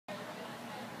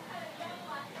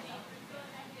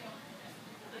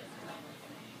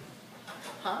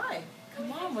Hi,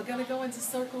 come on, we're going to go into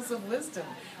Circles of Wisdom.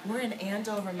 We're in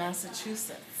Andover,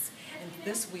 Massachusetts, and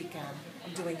this weekend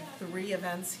I'm doing 3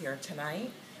 events here tonight,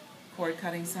 cord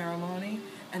cutting ceremony,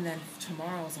 and then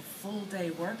tomorrow is a full day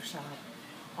workshop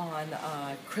on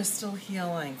crystal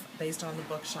healing based on the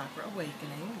book Chakra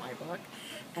Awakening, my book,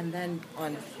 and then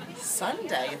on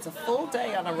Sunday it's a full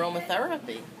day on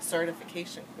aromatherapy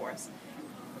certification course.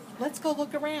 Let's go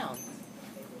look around.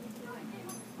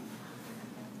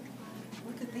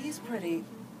 Look at these pretty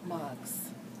mugs.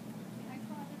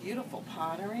 Beautiful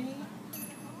pottery,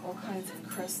 all kinds of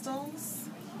crystals,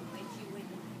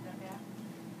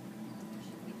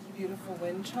 beautiful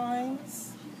wind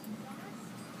chimes,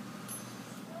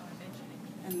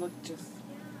 and look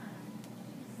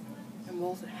and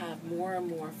we'll have more and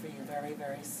more for you very,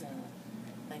 very soon.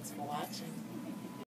 Thanks for watching.